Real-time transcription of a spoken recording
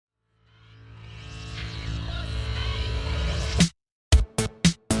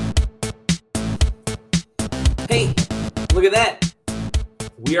look at that.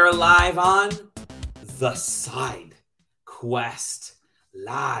 We are live on the SideQuest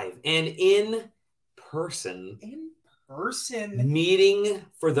live and in person. Meeting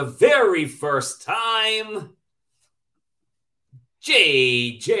for the very first time.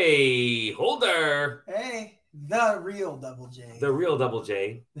 JJ Holder. Hey, the real Double J. The real Double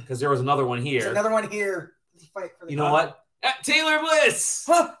J, because there was another one here. There's another one here. Fight for the know what? Taylor Bliss.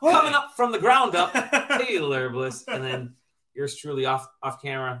 Coming up from the ground up. Taylor Bliss. And then yours truly off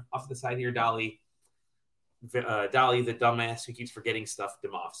camera, off the side here, Dolly. Dolly, the dumbass who keeps forgetting stuff,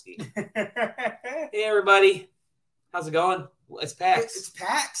 Demovsky. Hey, everybody. How's it going? It's PAX. It's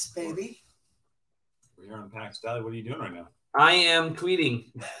PAX, baby. We're on PAX. Dolly, what are you doing right now? I am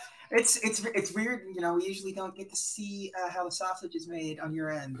tweeting. It's weird. You know, we usually don't get to see how the sausage is made on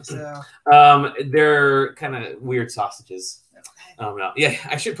your end. So they're kind of weird sausages. No. Yeah,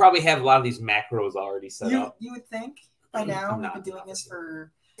 I should probably have a lot of these macros already set up. You would think by now. We've been doing this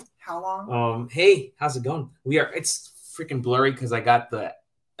for how long? Hey, how's it going? It's freaking blurry because I got the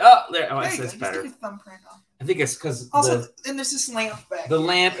there. Oh, it says better. Just thumbprint off. I think it's because also, and there's this lamp back. The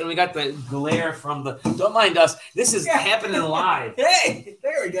lamp, and we got the glare from the. Don't mind us. This is happening live. Hey,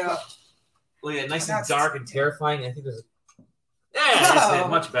 there we go. Look at it, nice and dark and terrifying. I think there's. Yeah,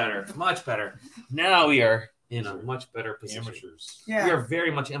 much better, much better. Now we are in a much better position. Amateurs. Yeah, we are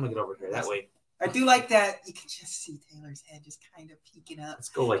very much. I'm gonna get over here that way. I do like that. You can just see Taylor's head just kind of peeking up. Let's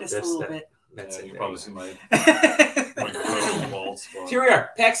go like just this. A little bit. That's it. You probably see my walls. Here we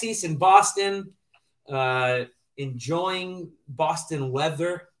are, PAX East in Boston. Enjoying Boston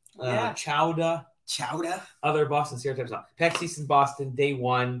weather. Chowda. Other Boston stereotypes. PAX East in Boston, day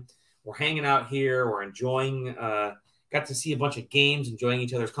one. We're hanging out here. We're enjoying. Got to see a bunch of games, enjoying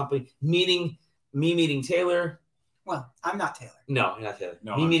each other's company. Meeting Taylor. Well, I'm not Taylor. No, you're not Taylor.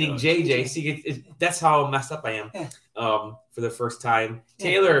 No, me I'm meeting Taylor. JJ. See, that's how messed up I am. Yeah. For the first time.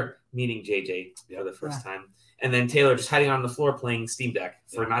 Taylor meeting JJ for the first time. And then Taylor just hiding on the floor playing Steam Deck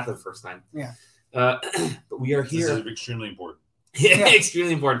for not the first time. Yeah. But we are here. This is extremely important. Yeah,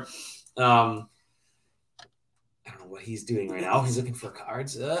 extremely important. I don't know what he's doing right now. He's looking for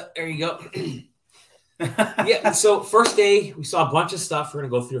cards. There you go. Yeah. So first day, we saw a bunch of stuff. We're gonna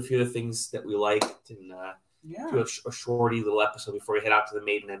go through a few of the things that we liked and do a shorty little episode before we head out to the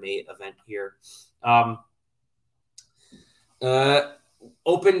Maiden M8 event here.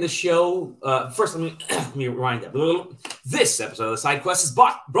 Open the show. First, let me rewind that. This episode of the SideQuest is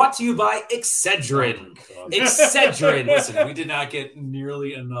brought to you by Excedrin. Excedrin. Listen, we did not get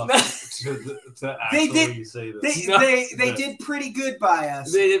nearly enough to actually say this. They did pretty good by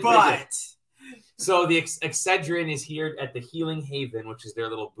us. They did but so the Excedrin is here at the Healing Haven, which is their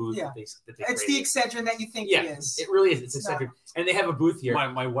little booth. Yeah. That they it's the Excedrin that you think it is. It really is. It's Excedrin. And they have a booth here.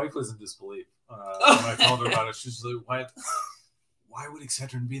 My wife was in disbelief when I told her about it. She's like, why would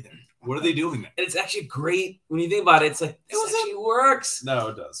Excedrin be there? What are they doing there? And it's actually great when you think about it. It's like, it actually works. No,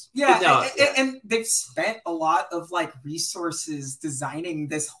 it does. Yeah, and they've spent a lot of resources designing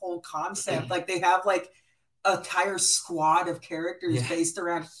this whole concept. Like they have an entire squad of characters based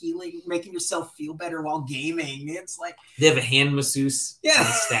around healing, making yourself feel better while gaming. It's like they have a hand masseuse on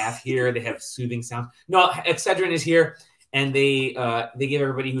the staff here. They have soothing sound. No, Excedrin is here, and they give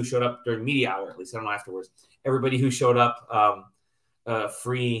everybody who showed up during media hour, at least I don't know afterwards. Everybody who showed up.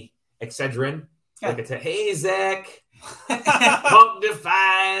 Free Excedrin. Hey Zach,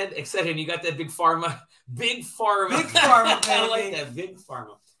 Punctified Excedrin. You got that big pharma. I like that big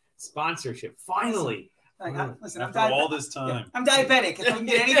pharma sponsorship. Finally, listen, after all this time, I'm diabetic. If we can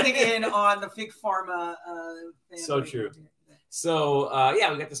get anything in on the big pharma, so true. So we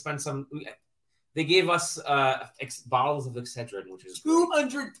got to spend some. They gave us bottles of Excedrin, which is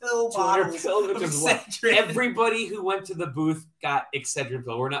 200 pill bottles. 200 pills, which is what everybody who went to the booth got Excedrin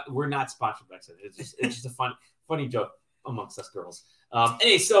pill. We're not sponsored by Excedrin. It's just a funny joke amongst us girls.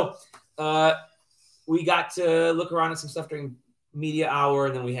 Anyway, so we got to look around at some stuff during media hour,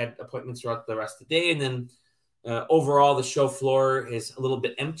 and then we had appointments throughout the rest of the day, and then. Overall, the show floor is a little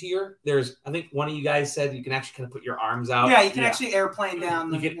bit emptier. I think one of you guys said you can actually kind of put your arms out. Yeah, you can actually airplane down.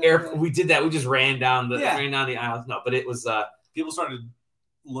 We did that. We just ran down the aisles. No, but it was people started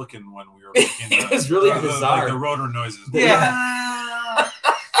looking when we were making it was really bizarre. The rotor noises. Yeah.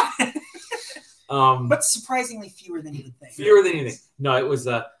 But surprisingly fewer than you would think. Fewer than you think. No, it was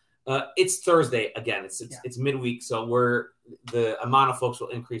it's Thursday again. It's midweek, so the amount of folks will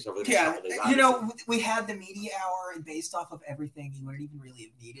increase over the next couple days. Obviously. We had the media hour, and based off of everything, you wouldn't even really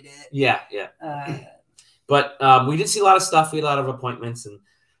have needed it. Yeah. But we did see a lot of stuff. We had a lot of appointments, and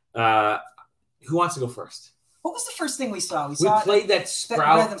who wants to go first? What was the first thing we saw? We played that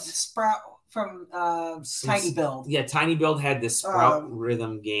Sprout from Tiny Build. Yeah, Tiny Build had this Sprout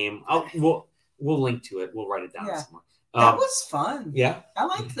rhythm game. We'll link to it. We'll write it down somewhere. That was fun. Yeah, I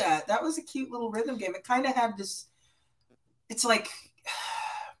liked that. That was a cute little rhythm game. It kind of had this. It's like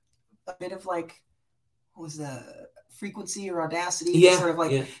a bit of like, what was the frequency or audacity? Yeah, sort of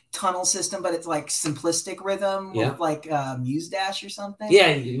like tunnel system, but it's like simplistic rhythm with like Muse Dash or something.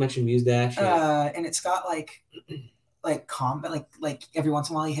 Yeah, you mentioned Muse Dash. And it's got like combat, like every once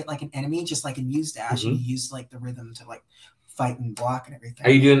in a while you hit like an enemy, just like in Muse Dash, and you use like the rhythm to like fight and block and everything. Are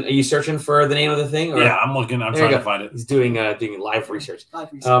you searching for the name of the thing? Or? Yeah, I'm looking. I'm trying to find it. He's doing live research.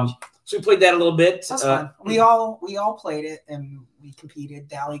 So we played that a little bit. That's fun. We all played it and we competed.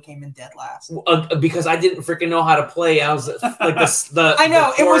 Dally came in dead last. Because I didn't freaking know how to play. I was like I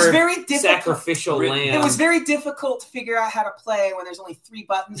know it was very difficult. Sacrificial lamb. It was very difficult to figure out how to play when there's only 3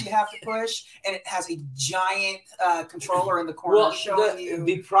 buttons you have to push, and it has a giant controller in the corner showing you.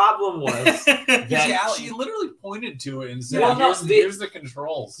 The problem was that she literally pointed to it and said, "Here's the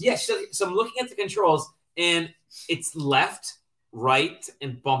controls." Yes, so I'm looking at the controls, and it's left, right,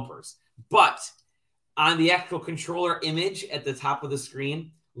 and bumpers. But on the actual controller image at the top of the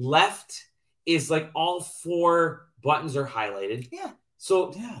screen, left is like all 4 buttons are highlighted. Yeah.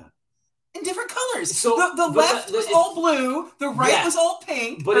 So in different colors. So the left was all blue, the right was all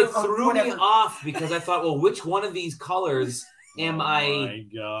pink. But it threw me off because I thought, well, which one of these colors am I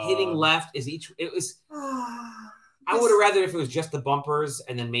hitting left? It was. I would have rather if it was just the bumpers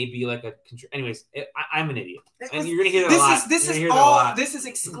and then maybe like a. Anyways, I'm an idiot, and you're gonna hear that a lot. This is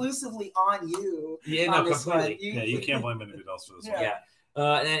exclusively on you. Yeah, no, completely. You can't blame anybody else for this one. Yeah.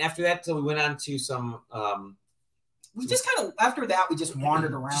 And then after that, so we went on to some. We just kind of after that we just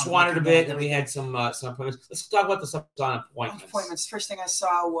wandered around. Just wandered a bit, and we had some appointments. Let's talk about the stuff on appointments. First thing I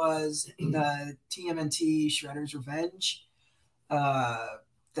saw was the TMNT Shredder's Revenge.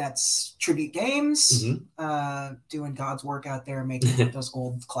 That's Tribute Games, doing God's work out there, making those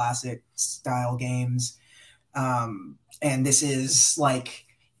old classic style games. And this is like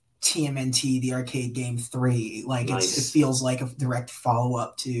TMNT, the arcade game 3. Like it feels like a direct follow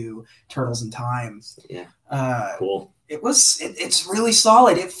up to Turtles in Time. Yeah, cool. It's really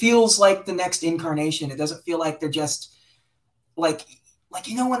solid. It feels like the next incarnation. It doesn't feel like they're just like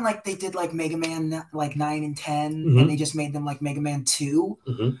when like they did like Mega Man like 9 and 10 and they just made them like Mega Man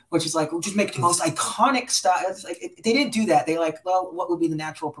 2, which is like, we'll just make the most iconic style. It's like they didn't do that. They like, well, what would be the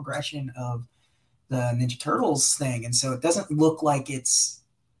natural progression of the Ninja Turtles thing? And so it doesn't look like it's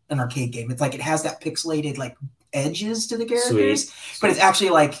an arcade game. It's like it has that pixelated like edges to the characters, but it's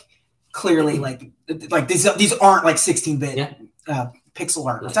actually like clearly like these aren't like 16-bit pixel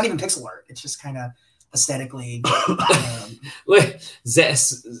art. It's not even pixel art. It's just kind of aesthetically.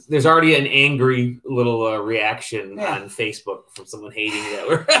 There's already an angry little reaction on Facebook from someone hating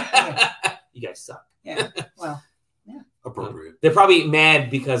that. You guys suck. Yeah. Well, appropriate. They're probably mad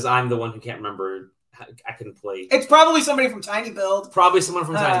because I'm the one who can't remember. I couldn't play. It's probably somebody from Tiny Build. Probably someone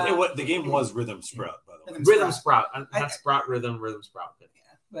from Tiny Build. The game was Rhythm Sprout, by the way. Rhythm Sprout. Not Sprout Rhythm Sprout.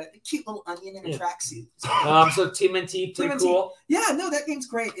 But a cute little onion in a tracksuit. So TMNT, pretty cool. Yeah, no, that game's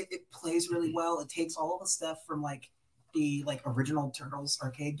great. It plays really well. It takes all of the stuff from like the like original Turtles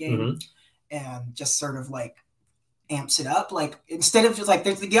arcade game and just sort of like amps it up. Like instead of just like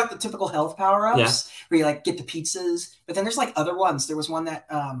you got the typical health power-ups where you like get the pizzas, but then there's like other ones. There was one that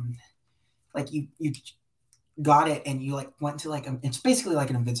like you got it and you like went to like it's basically like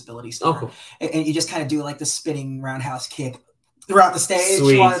an invincibility store. Cool. And you just kind of do like the spinning roundhouse kick throughout the stage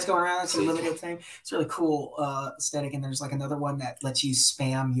while it's going around. It's a limited thing. It's really cool aesthetic. And there's like another one that lets you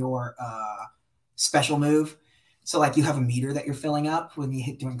spam your special move. So like you have a meter that you're filling up when you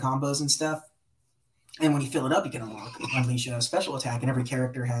hit doing combos and stuff. And when you fill it up, you can unleash a special attack. And every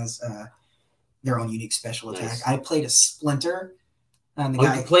character has their own unique special attack. I played a Splinter. And the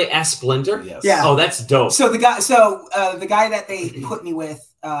guy you play as Splinter? Yes. Yeah. Oh, that's dope. So the guy that they put me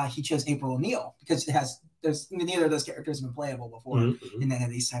with, he chose April O'Neil because neither of those characters have been playable before in any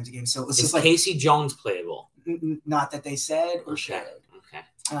of these types of games. So it was just like Casey Jones playable. Not that they said or showed.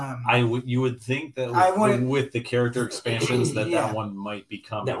 Okay. You would think that with the character expansions that one might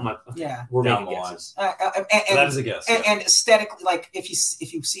become. We're making guesses. That is a guess. And aesthetically, like if you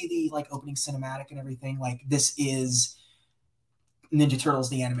see the like opening cinematic and everything, like this is Ninja Turtles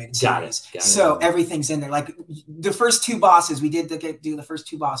the animated series. Got it. So everything's in there. Like the first 2 bosses, we did do the first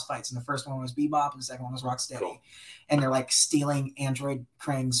 2 boss fights, and the first one was Bebop, and the second one was Rocksteady. Cool. And they're like stealing Android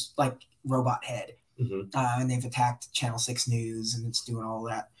Krang's like robot head, and they've attacked Channel 6 News, and it's doing all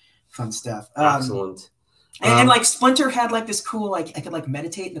that fun stuff. Excellent. And like Splinter had like this cool like I could like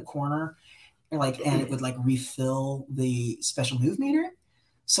meditate in the corner, and it would like refill the special move meter.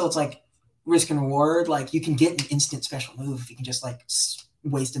 So it's like risk and reward. Like you can get an instant special move if you can just like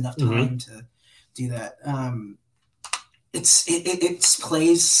waste enough time to do that. It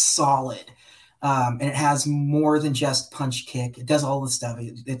plays solid. And it has more than just punch kick. It does all the stuff.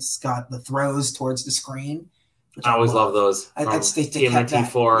 It's got the throws towards the screen. I always love those. They TMNT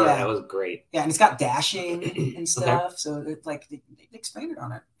 4, that was great. Yeah, and it's got dashing and stuff. So it's like they expanded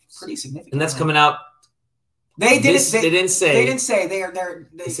on it pretty significantly. And that's coming out. They didn't say. They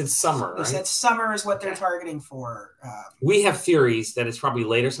said summer. They said summer is what they're targeting for. We have theories that it's probably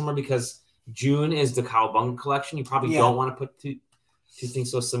later summer because June is the Cowabunga collection. You probably don't want to put two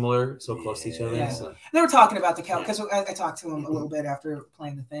things so similar, so close to each other. Yeah. So. They were talking about the cow because I talked to him a little bit after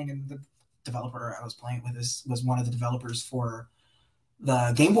playing the thing, and the developer I was playing with was one of the developers for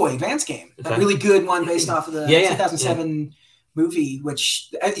the Game Boy Advance game, a really good one based off of the 2007 movie,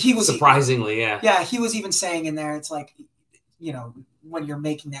 which he was surprisingly, he was even saying in there, it's like, you know, when you're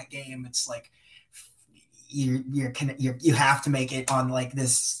making that game, it's like you have to make it on like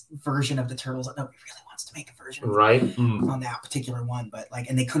this version of the Turtles that nobody really wants to make a version on that particular one, but like,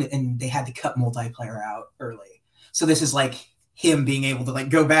 and they couldn't, and they had to cut multiplayer out early. So this is like him being able to like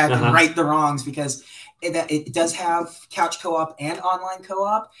go back and right the wrongs because it does have couch co-op and online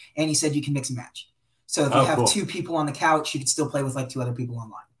co-op, and he said you can mix and match. So if you have two people on the couch, you can still play with like two other people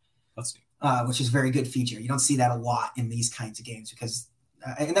online. That's which is a very good feature. You don't see that a lot in these kinds of games because,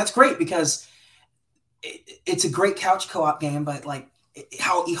 and that's great because it's a great couch co-op game. But like,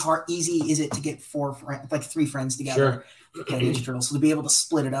 how easy is it to get three friends together? Sure. Play Ninja Turtles. So to be able to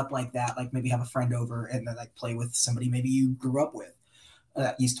split it up like that, like maybe have a friend over and then like play with somebody maybe you grew up with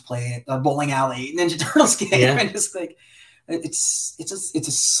that used to play a bowling alley Ninja Turtles game, and just like. It's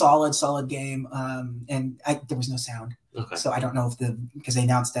a solid game, and there was no sound, so I don't know because they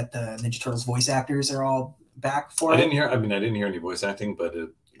announced that the Ninja Turtles voice actors are all back for it. I didn't hear any voice acting, but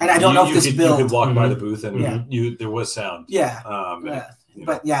and I don't know if this build. You could walk by the booth and there was sound.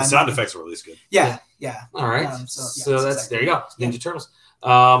 But the sound effects were at least good. Yeah. All right, so that's there you go, Ninja Turtles.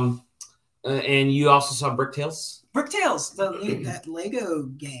 And you also saw Bricktails. That Lego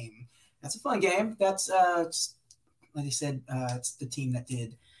game. That's a fun game. That's like I said, it's the team that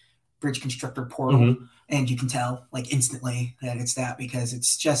did Bridge Constructor Portal, and you can tell like instantly that it's that because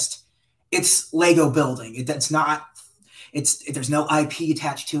it's Lego building. There's no IP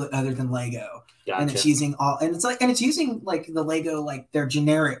attached to it other than Lego, and it's using it's using like the Lego like their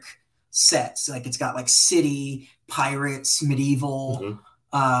generic sets. Like it's got like city, pirates, medieval.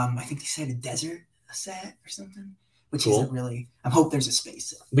 I think they said a desert set or something. Which isn't really. I hope there's a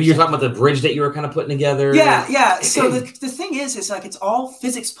space. But you're talking about the bridge that you were kind of putting together. Yeah. So the thing is like it's all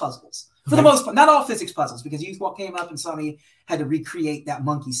physics puzzles for the most part. Not all physics puzzles because you came up and saw me had to recreate that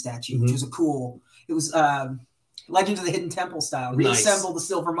monkey statue, which was It was Legend of the Hidden Temple style. Reassemble the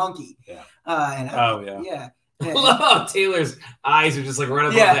silver monkey. Yeah. I love how Taylor's eyes are just like right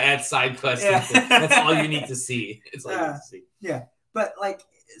above the at SideQuest. Yeah. That's all you need to see. It's all you need to see. Yeah, but like,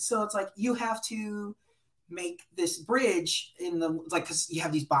 so it's like you have to make this bridge in the like because you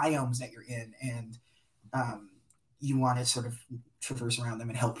have these biomes that you're in and you want to sort of traverse around them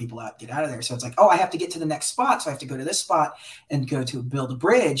and help people out get out of there. So it's like, I have to get to the next spot, so I have to go to this spot and go to build a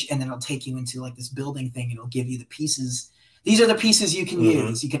bridge, and then it'll take you into like this building thing and it'll give you the pieces. These are the pieces you can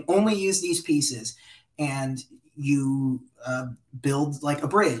use. You can only use these pieces, and you build like a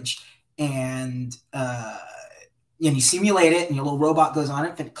bridge and you simulate it, and your little robot goes on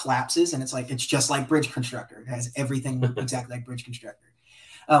it, and it collapses, and it's just like Bridge Constructor. It has everything exactly like Bridge Constructor.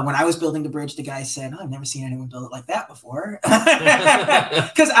 When I was building the bridge, the guy said, I've never seen anyone build it like that before.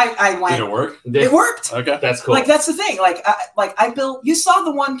 Because I went. Did it work? It worked. Okay, that's cool. Like that's the thing. I built. You saw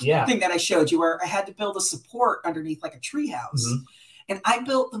the one thing that I showed you where I had to build a support underneath like a treehouse, and I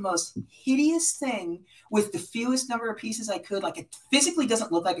built the most hideous thing with the fewest number of pieces I could. Like it physically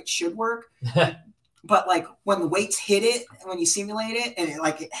doesn't look like it should work. But like when the weights hit it, and when you simulate it, and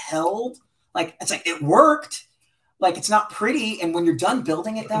it held, like it's like it worked. Like it's not pretty, and when you're done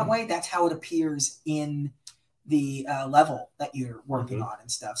building it that way, that's how it appears in the level that you're working on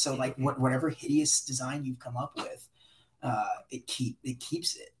and stuff. So like whatever hideous design you've come up with, it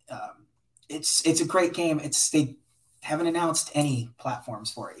keeps it. It's a great game. They haven't announced any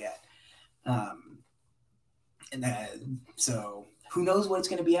platforms for it yet, so. Who knows what it's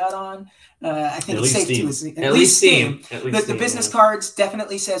going to be out on? I think it's safe to assume. At least Steam. The business cards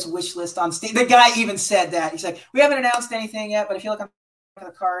definitely says wish list on Steam. The guy even said that. He's like, we haven't announced anything yet, but if you look on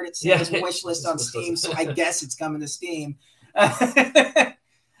the card, it says wish list on Steam. So I guess it's coming to Steam. It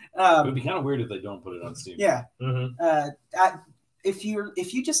would be kind of weird if they don't put it on Steam. Yeah. If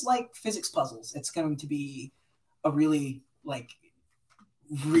you just like physics puzzles, it's going to be a really like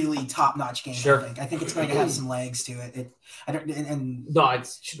really top-notch game. Sure. I think it's going to have some legs to it. No,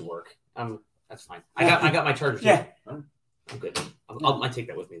 it should work. That's fine. I got my charger too. Yeah. I'm good. I take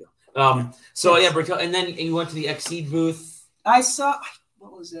that with me though. So Yes. Brickell, and then you went to the Exceed booth. I saw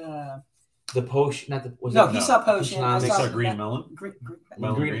what was the potion. Not the was no, it? he saw potion. I They saw saw green melon.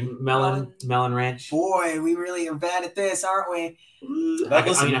 Melon Ranch. Boy, we really are bad at this, aren't we?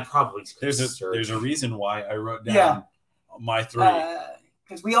 I probably there's a reason why I wrote down my 3.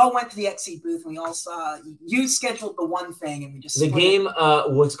 Because we all went to the Exceed booth and we all saw you scheduled the one thing and we just the game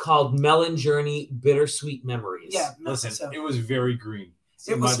was called Melon Journey Bittersweet Memories. Yeah, listen, it was very green.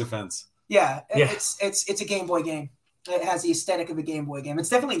 In my defense. Yeah, it's a Game Boy game. It has the aesthetic of a Game Boy game. It's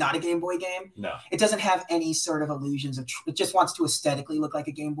definitely not a Game Boy game. No. It doesn't have any sort of illusions of it just wants to aesthetically look like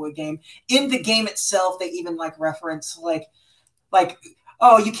a Game Boy game. In the game itself, they even reference like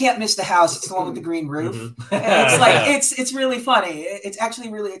oh, you can't miss the house. It's the one with the green roof. Mm-hmm. And it's really funny. It's actually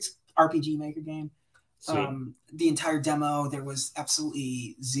it's RPG Maker game. The entire demo, there was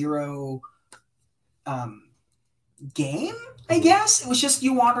absolutely zero game, I guess. It was just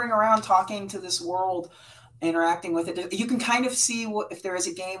you wandering around talking to this world, interacting with it. You can kind of see if there is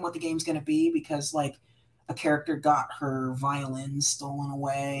a game, what the game's going to be, because a character got her violin stolen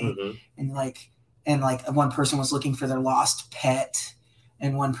away, and one person was looking for their lost pet.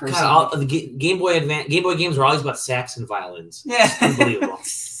 And one person. God, the Game Boy games were always about sax and violins. Yeah, unbelievable.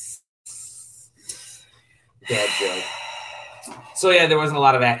 Bad joke. So there wasn't a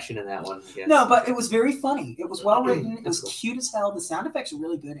lot of action in that one. I guess. No, but it was very funny. It was well written. It was cute as hell. The sound effects were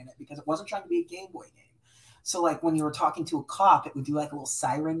really good in it because it wasn't trying to be a Game Boy game. So when you were talking to a cop, it would do a little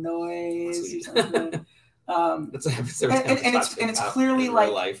siren noise or something. It's clearly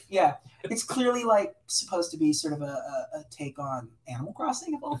life. Yeah. It's clearly supposed to be sort of a take on Animal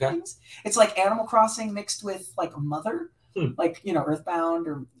Crossing of all things. It's like Animal Crossing mixed with a Mother, Earthbound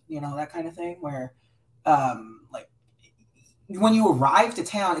or that kind of thing. Where, when you arrive to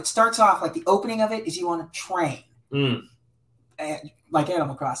town, it starts off the opening of it is you on a train, like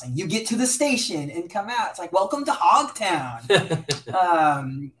Animal Crossing. You get to the station and come out. It's like welcome to Hogtown,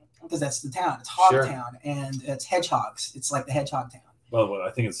 because that's the town. It's Hogtown, and it's hedgehogs. It's like the Hedgehog Town. Well,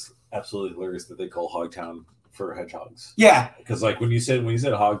 I think it's absolutely hilarious that they call Hogtown for hedgehogs. Yeah, because when you said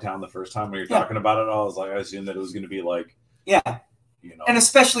Hogtown the first time when you're talking about it, I was I assumed that it was going to be and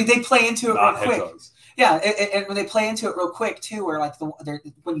especially they play into it real quick. Hedgehogs. Yeah, and when they play into it real quick too, where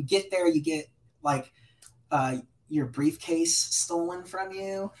when you get there, you get your briefcase stolen from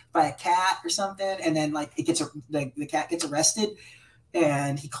you by a cat or something, and then the cat gets arrested,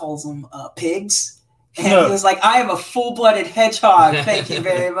 and he calls them pigs. And he was like, I am a full-blooded hedgehog. Thank you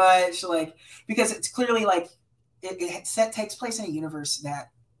very much. Because it's clearly it takes place in a universe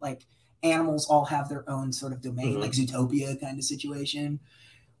that animals all have their own sort of domain, like Zootopia kind of situation,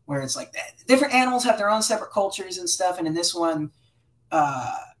 where it's different animals have their own separate cultures and stuff. And in this one,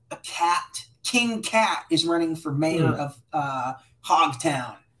 a King Cat is running for mayor of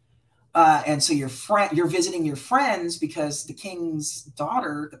Hogtown. And so you're visiting your friends because the king's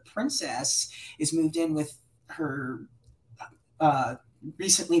daughter, the princess, is moved in with her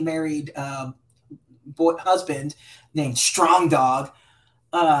recently married husband named Strong Dog.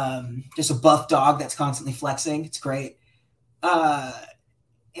 Just a buff dog that's constantly flexing. It's great. And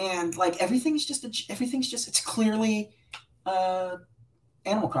everything's just it's clearly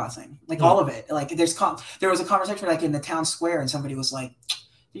Animal Crossing, all of it. There was a conversation in the town square, and somebody was like,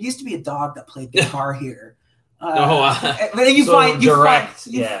 there used to be a dog that played guitar here. But then you find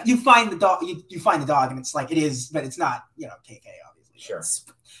the dog. You find the dog, and it's it is, but it's not. KK obviously. Sure. It's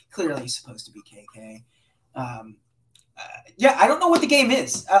clearly supposed to be KK. I don't know what the game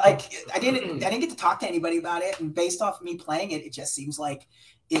is. I didn't get to talk to anybody about it, and based off me playing it, it just seems like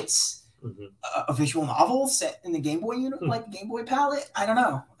it's a visual novel set in the Game Boy Game Boy palette. I don't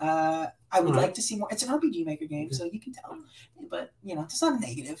know. I would like to see more. It's an RPG Maker game, so you can tell. But it's not a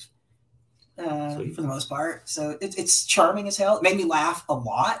negative for the most part. So it's charming as hell. It made me laugh a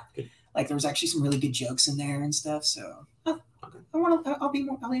lot. There was actually some really good jokes in there and stuff. So I'll be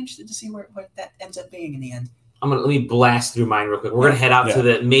interested to see what that ends up being in the end. Let me blast through mine real quick. We're gonna head out to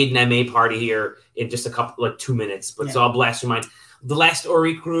the Maiden MA party here in just a couple 2 minutes. But so I'll blast through mine. The Last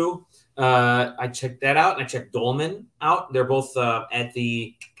Ori Crew. I checked that out, and I checked Dolmen out. They're both at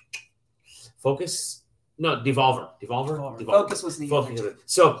the Focus. No, Devolver. Focus was the Focus.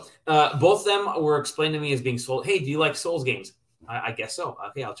 So both of them were explained to me as being sold. Hey, do you like Souls games? I guess so.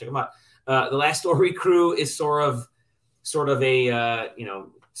 Okay, I'll check them out. The Last Ori Crew is sort of a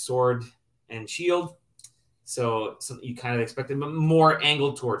sword and shield. So you kind of expected more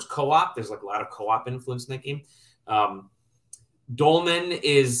angled towards co-op. There's a lot of co-op influence in that game. Dolmen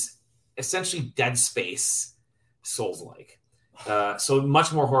is essentially Dead Space, Souls-like. So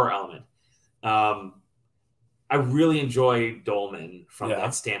much more horror element. I really enjoy Dolmen from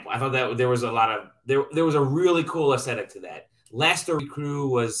that standpoint. I thought that there was a lot of there was a really cool aesthetic to that. Last Story Crew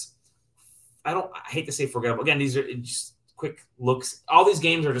was I hate to say forgettable. Again, these are just quick looks. All these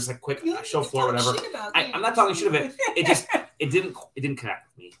games are just like quick show floor, whatever. I'm not talking shit of it. It didn't connect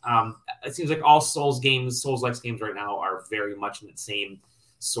with me. It seems like all Souls-like games right now are very much in the same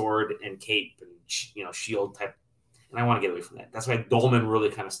sword and cape and shield type. And I want to get away from that. That's why Dolmen really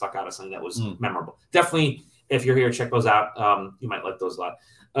kind of stuck out as something that was memorable. Definitely, if you're here, check those out. You might like those a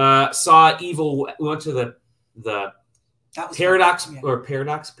lot. Saw Evil. We went to the Paradox or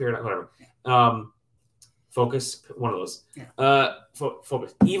Paradox, whatever. Yeah. Focus, one of those. Yeah.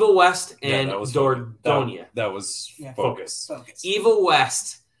 Focus. Evil West and Dordonia. That was Focus. Evil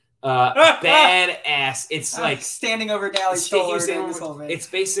West. Badass. It's like standing over Dally's shoulder. It's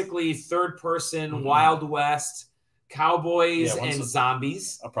basically third person, Wild West, cowboys and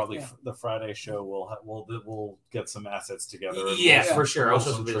zombies. Probably the Friday show we'll get some assets together. Yes, for sure.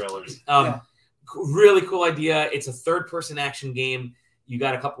 Also some trailers. Really cool idea. It's a third person action game. You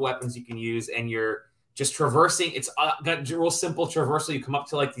got a couple weapons you can use, and you're just traversing. It's got real simple traversal. You come up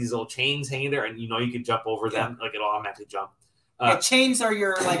to like these little chains hanging there, and you can jump over them. Like it'll automatically jump. Chains are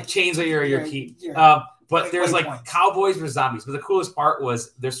your key. But there's like cowboys versus zombies. But the coolest part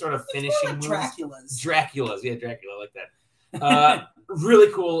was they're sort of finishing moves. Draculas. Yeah, Dracula, like that.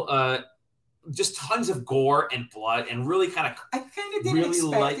 Really cool. Just tons of gore and blood, and really kind of. I kind of didn't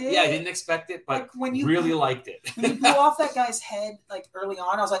expect it. Yeah, I didn't expect it, but when you really liked it. When you blew off that guy's head like early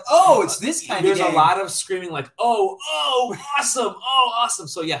on, I was like, "Oh, it's this kind of game." There's a lot of screaming, like, "Oh, awesome! Oh, awesome!"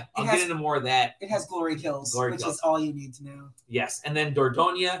 So yeah, I'll get into more of that. It has glory kills, which is all you need to know. Yes, and then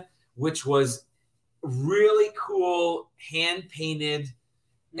Dordonia, which was really cool, hand painted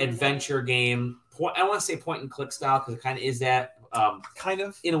adventure game. I don't want to say point and click style because it kind of is that. Kind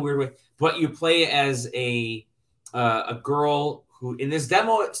of in a weird way, but you play as a girl who in this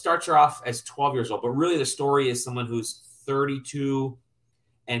demo it starts her off as 12 years old, but really the story is someone who's 32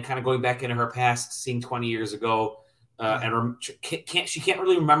 and kind of going back into her past, seeing 20 years ago, and she can't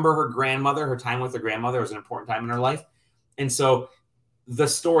really remember her grandmother. Her time with her grandmother was an important time in her life, and so the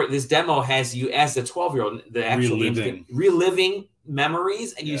story, this demo has you as the 12-year-old, the actual reliving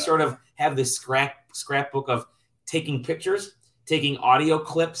memories, and you sort of have this scrapbook of taking pictures. Taking audio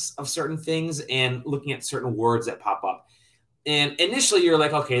clips of certain things and looking at certain words that pop up. And initially you're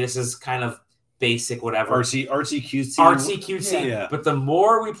like, okay, this is kind of basic, whatever. Artsy cutesy. Yeah. But the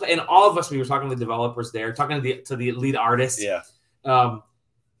more we play, and all of us, we were talking to the developers there, talking to the lead artist. Yeah. By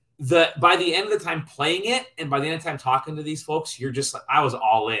the end of the time playing it, and by the end of the time talking to these folks, you're just like, I was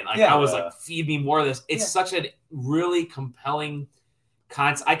all in. I was like, feed me more of this. It's such a really compelling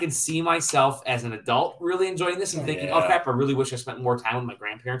I can see myself as an adult really enjoying this and thinking, oh crap, I really wish I spent more time with my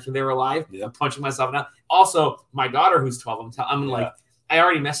grandparents when they were alive. I'm punching myself now. Also, my daughter who's 12, I'm like, I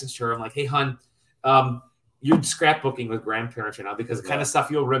already messaged her. I'm like, hey, hun, you're scrapbooking with grandparents right now because the kind of stuff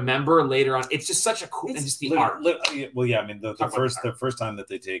you'll remember later on. It's just such a cool, and just the art. Well, yeah, I mean, the first time that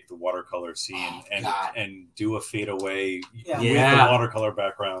they take the watercolor scene and do a fade away with the watercolor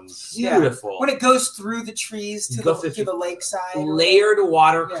backgrounds. Beautiful. When it goes through the trees to the lakeside. Layered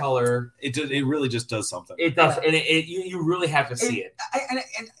watercolor. It really just does something. It does. And you really have to see it. And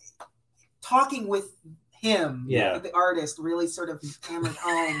talking with him, the artist, really sort of hammered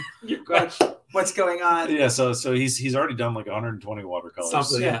home what's going on. Yeah, so he's already done like 120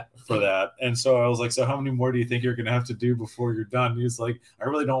 watercolors for that. And so I was like, so how many more do you think you're going to have to do before you're done? He's like, I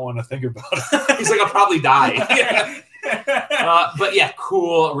really don't want to think about it. He's like, I'll probably die. But yeah,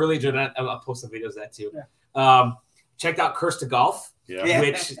 cool. Really enjoyed it. I'll post some videos of that too. Yeah. Checked out Curse to Golf,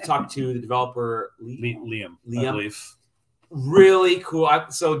 which talked to the developer Liam. I believe. Really cool.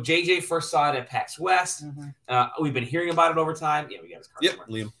 So JJ first saw it at PAX West. We've been hearing about it over time. Yeah, we got his card.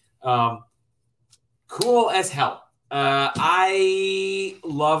 Liam. Cool as hell. I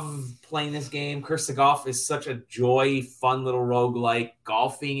love playing this game. Curse to Golf is such a joy, fun little roguelike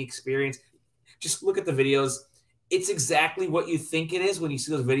golfing experience. Just look at the videos. It's exactly what you think it is when you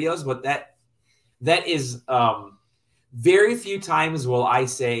see those videos, but that is very few times will I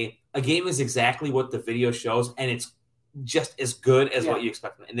say a game is exactly what the video shows, and it's just as good as what you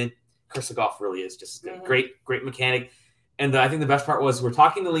expect. And then Curse of Golf really is just a great mechanic. And I think the best part was we're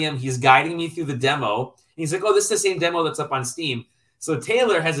talking to Liam. He's guiding me through the demo. And he's like, oh, this is the same demo that's up on Steam. So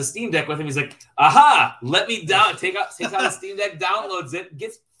Taylor has a Steam Deck with him. He's like, aha, let me take out the Steam Deck, downloads it,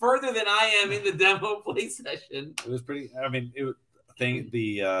 gets further than I am in the demo play session. It was pretty, I mean,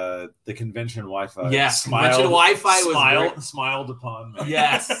 the convention Wi-Fi. Yes, convention Wi-Fi was smiled upon me.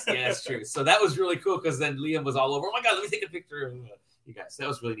 Yes, yeah, that's true. So that was really cool because then Liam was all over. Oh my god, let me take a picture of you guys. That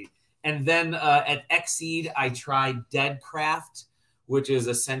was really neat. And then at Xseed, I tried Deadcraft, which is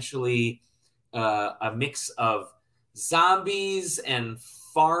essentially a mix of zombies and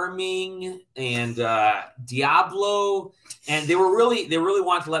farming and Diablo, and they really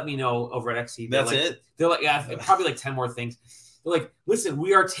wanted to let me know over at Xseed. That's it. They're like, yeah, probably like 10 more things. They're like, listen,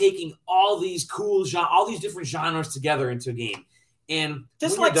 we are taking all these all these different genres together into a game. And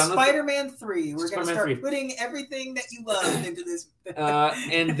just like Spider-Man 3, we're going to start putting everything that you love into this.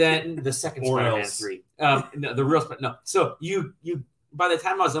 And then the second Spider-Man 3, no, the real no. So you by the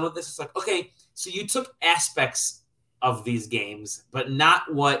time I was done with this, it's like, okay, so you took aspects of these games, but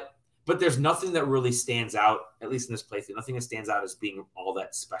there's nothing that really stands out, at least in this playthrough. Nothing that stands out as being all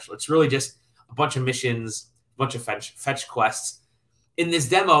that special. It's really just a bunch of missions, a bunch of fetch quests. In this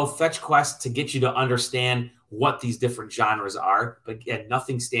demo, fetch quests to get you to understand what these different genres are, but again,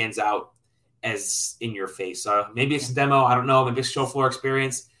 nothing stands out as in your face. Maybe it's a demo, I don't know, maybe it's a show floor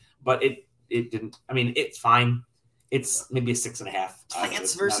experience, but it didn't. I mean, it's fine. It's maybe a 6.5.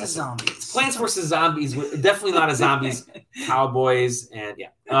 Plants versus Zombies. Plants versus Zombies. Definitely not a zombies. Cowboys and yeah.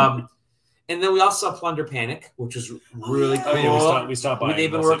 And then we also saw Plunder Panic, which was really cool. Oh, yeah, we stopped by. They've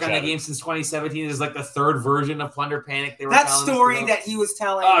been working on that game since 2017. It's like the third version of Plunder Panic. They were that story that he was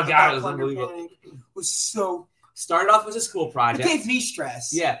telling. Oh god, it was unbelievable. Panic was so. Started off as a school project. It gave me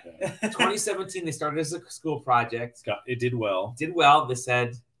stress. Yeah. 2017, they started as a school project. It did well. They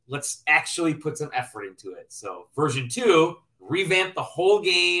said, let's actually put some effort into it. So version 2, revamped the whole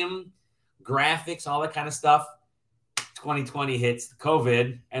game, graphics, all that kind of stuff. 2020 hits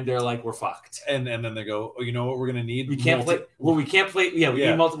COVID, and they're like, we're fucked. And then they go, oh, you know what we're gonna need? We can't play. Well, we can't play. Yeah, we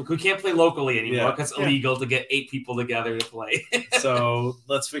need multiple. We can't play locally anymore because it's illegal to get 8 people together to play. So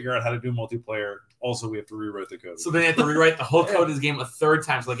let's figure out how to do multiplayer. Also, we have to rewrite the code. So they have to rewrite the whole code of this game a third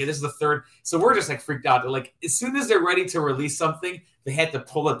time. So like, this is the third. So we're just like freaked out. They're like, as soon as they're ready to release something, they had to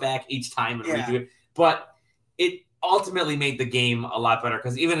pull it back each time and redo it. But it ultimately made the game a lot better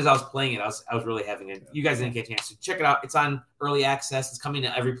because even as I was playing it, I was really having it. You guys didn't get a chance to check it out. It's on early access. It's coming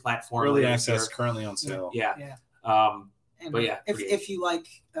to every platform. Early access currently on sale. Yeah. But yeah, if you like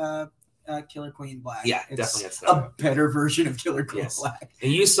Killer Queen Black, definitely it's a better version of Killer Queen Black.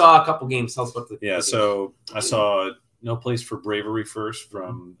 And you saw a couple games. Tell us about the so I saw No Place for Bravery first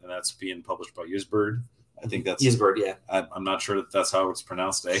and that's being published by Yzbird. I think that's Yzbird, yeah. I'm not sure that that's how it's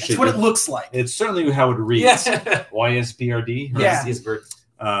pronounced. Actually, it's what it looks like. It's certainly how it reads. YSBRD. Right? Yeah, Yzbird.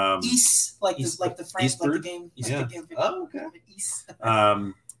 Like the French, like the game. Yeah. Oh, okay.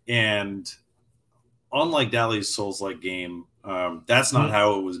 And unlike Dali's Souls-like game, that's not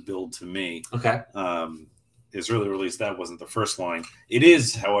how it was billed to me. Okay. It's really released. That wasn't the first line. It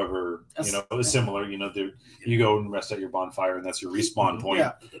is, however, similar. You go and rest at your bonfire, and that's your respawn point.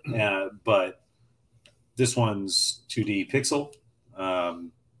 Yeah. But this one's 2D pixel,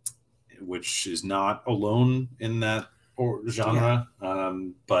 which is not alone in that genre,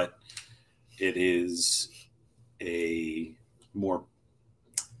 but it is a more.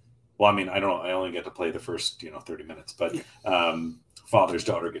 Well, I mean, I don't know. I only get to play the first 30 minutes, but father's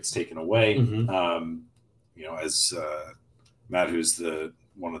daughter gets taken away. As Matt, who's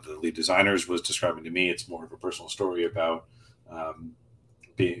one of the lead designers, was describing to me, it's more of a personal story about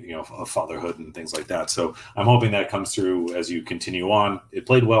being, of fatherhood and things like that. So I'm hoping that comes through as you continue on. It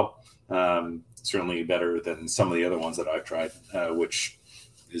played well, certainly better than some of the other ones that I've tried, which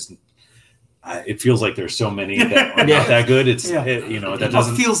is. It feels like there's so many that are not that good. That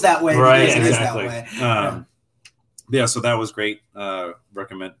doesn't feels that way, right? Exactly. That way. So that was great.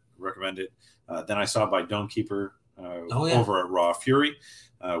 Recommend it. Then I saw by Domekeeper over at Raw Fury,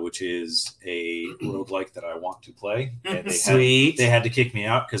 which is a roguelike that I want to play. Sweet. They had to kick me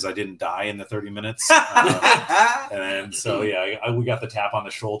out because I didn't die in the 30 minutes. And so we got the tap on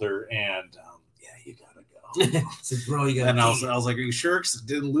the shoulder and you gotta go. So, bro, you gotta. And I was like, are you sure? Because I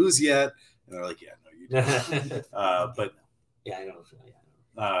didn't lose yet. And they're like, yeah, no, you didn't. But yeah, I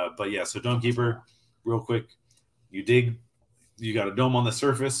know. But yeah, so Domekeeper, real quick, you dig, you got a dome on the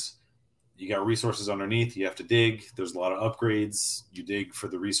surface, you got resources underneath, you have to dig. There's a lot of upgrades. You dig for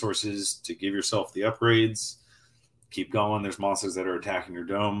the resources to give yourself the upgrades. Keep going. There's monsters that are attacking your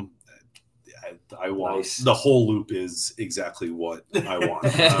dome. I want the whole loop is exactly what I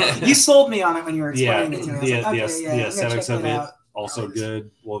want. You sold me on it when you were explaining it to me. The aesthetics of it. Also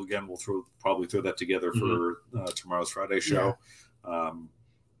good. Well, again, we'll probably throw that together for tomorrow's Friday show. Yeah.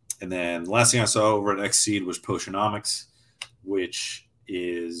 And then last thing I saw over at Xseed was Potionomics, which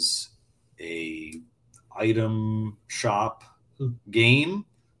is a item shop game,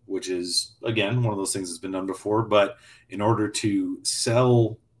 which is, again, one of those things that's been done before. But in order to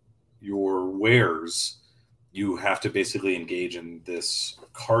sell your wares, you have to basically engage in this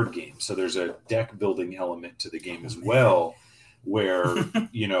card game. So there's a deck building element to the game as well, where,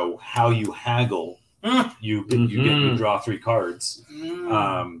 you know, how you haggle, you draw 3 cards.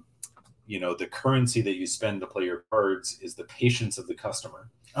 You know, the currency that you spend to play your cards is the patience of the customer.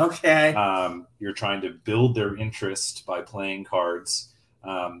 Okay. You're trying to build their interest by playing cards,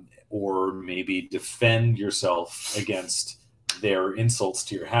 or maybe defend yourself against their insults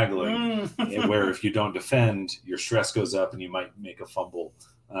to your haggling, where if you don't defend, your stress goes up and you might make a fumble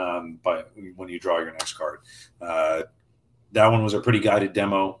when you draw your next card. That one was a pretty guided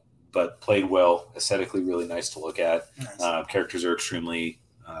demo, but played well, aesthetically really nice to look at. Nice. Characters are extremely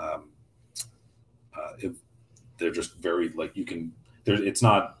they're just very, like, you can, it's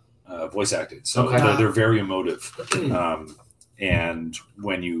not voice acted, so they're very emotive. And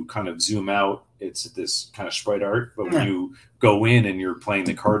when you kind of zoom out, it's this kind of sprite art, but when you go in and you're playing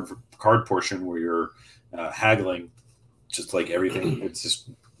the card portion where you're haggling, just like everything, it's just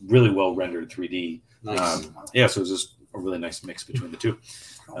really well rendered 3D. Nice. So it's just a really nice mix between the two.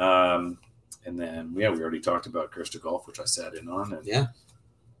 And then we already talked about Curse to Golf, which I sat in on, and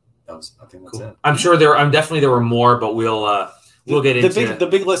I think that's it. I'm sure there were more, but we'll get into the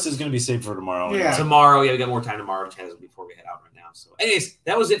big list is going to be saved for tomorrow. Yeah, tomorrow. Yeah, we got more time tomorrow before we head out right now. So, anyways,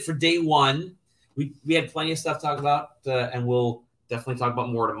 that was it for day 1. We had plenty of stuff to talk about, and we'll definitely talk about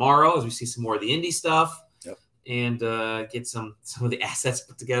more tomorrow as we see some more of the indie stuff. Yep. And get some of the assets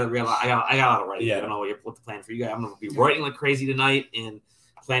put together. I got a lot already. Yeah. I don't know what the plan for you guys. I'm going to be writing like crazy tonight and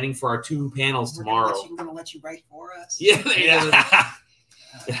planning for our 2 panels tomorrow. We're going to let you write for us. Yeah.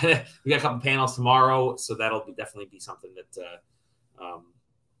 We got a couple panels tomorrow, so that'll definitely be something that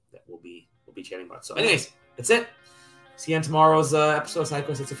that we'll be chatting about. So, anyways, that's it. See you on tomorrow's episode of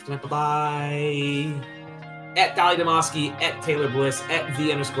SideQuest. That's it for tonight. Bye. At Dolly Demoski, at Taylor Bliss, at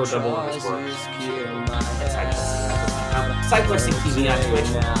 _double_. SideQuesting TV on Twitch.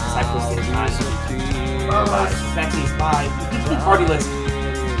 SideQuesting on YouTube. Bye. Bye. Party list.